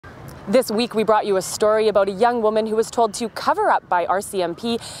This week we brought you a story about a young woman who was told to cover up by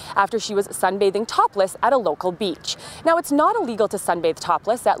RCMP after she was sunbathing topless at a local beach. Now, it's not illegal to sunbathe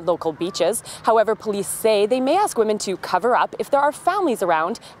topless at local beaches. However, police say they may ask women to cover up if there are families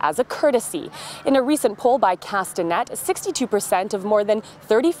around as a courtesy. In a recent poll by Castanet, 62% of more than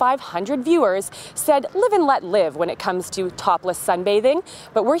 3,500 viewers said live and let live when it comes to topless sunbathing.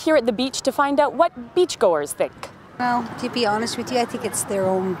 But we're here at the beach to find out what beachgoers think. Well, to be honest with you, I think it's their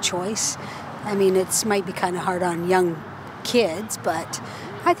own choice. I mean, it might be kind of hard on young kids, but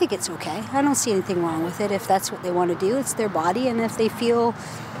I think it's okay. I don't see anything wrong with it. If that's what they want to do, it's their body, and if they feel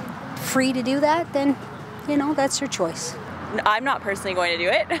free to do that, then, you know, that's their choice. I'm not personally going to do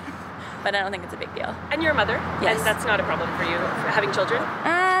it, but I don't think it's a big deal. And you're a mother? Yes. And that's not a problem for you, having children?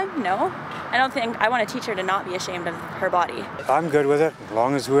 No. I don't think, I want to teach her to not be ashamed of her body. I'm good with it, as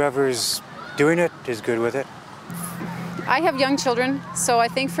long as whoever's doing it is good with it. I have young children, so I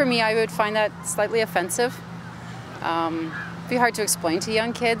think for me I would find that slightly offensive. It'd be hard to explain to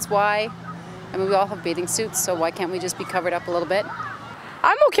young kids why. I mean, we all have bathing suits, so why can't we just be covered up a little bit?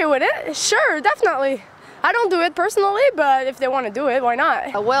 I'm okay with it, sure, definitely. I don't do it personally, but if they want to do it, why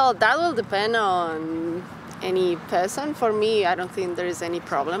not? Well, that will depend on any person. For me, I don't think there is any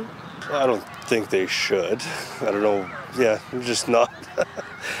problem. I don't think they should. I don't know. Yeah, just not.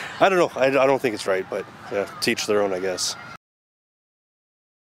 I don't know. I don't think it's right, but yeah, teach their own, I guess.